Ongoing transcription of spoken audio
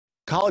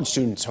College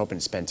students hoping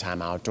to spend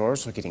time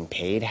outdoors while getting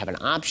paid have an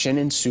option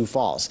in Sioux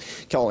Falls.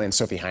 Kelly and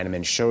Sophie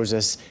Heineman shows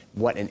us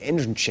what an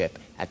internship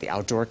at the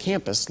outdoor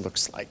campus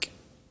looks like.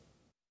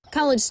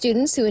 College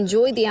students who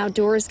enjoy the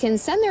outdoors can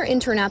send their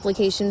intern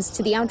applications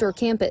to the outdoor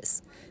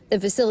campus. The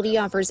facility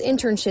offers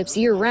internships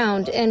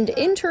year-round and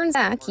interns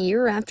back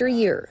year after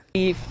year.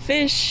 We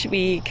fish,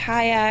 we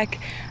kayak,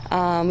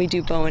 we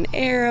do bow and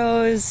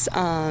arrows,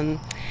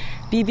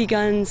 BB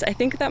guns. I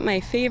think that my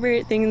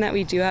favorite thing that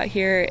we do out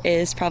here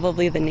is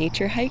probably the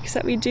nature hikes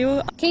that we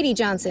do. Katie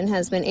Johnson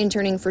has been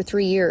interning for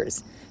 3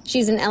 years.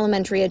 She's an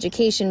elementary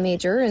education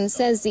major and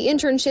says the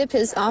internship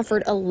has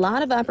offered a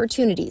lot of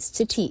opportunities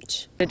to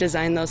teach. To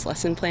design those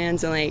lesson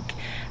plans and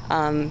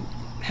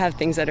have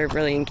things that are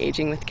really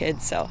engaging with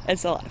kids, so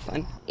it's a lot of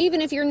fun. Even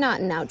if you're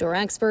not an outdoor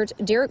expert,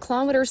 Derek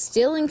Clawiter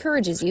still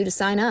encourages you to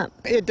sign up.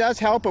 It does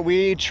help, but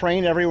we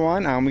train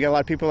everyone. We got a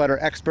lot of people that are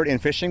expert in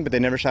fishing, but they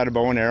never shot a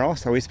bow and arrow,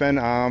 so we spend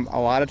a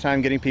lot of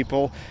time getting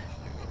people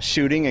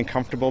shooting and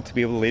comfortable to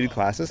be able to lead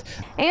classes.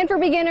 And for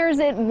beginners,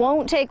 it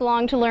won't take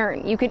long to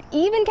learn. You could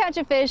even catch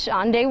a fish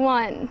on day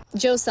one.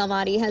 Joe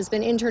Salvati has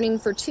been interning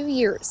for 2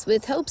 years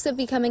with hopes of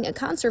becoming a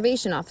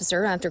conservation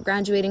officer after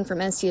graduating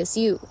from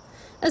SDSU.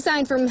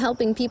 Aside from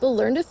helping people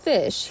learn to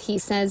fish, he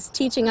says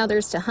teaching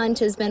others to hunt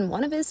has been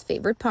one of his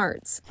favorite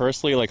parts.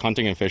 Personally,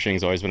 hunting and fishing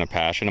has always been a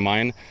passion of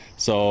mine.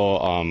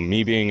 So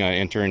me being an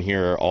intern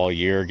here all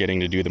year, getting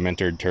to do the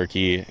mentored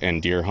turkey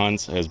and deer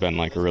hunts has been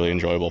a really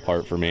enjoyable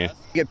part for me.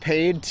 Get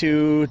paid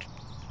to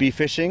be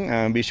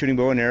fishing, be shooting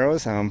bow and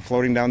arrows,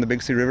 floating down the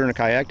Big Sioux River in a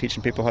kayak,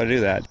 teaching people how to do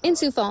that. In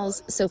Sioux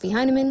Falls, Sophie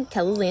Heineman,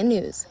 KELOLAND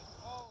News.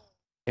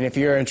 And if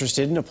you're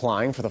interested in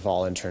applying for the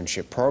fall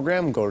internship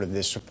program, go to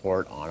this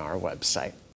report on our website.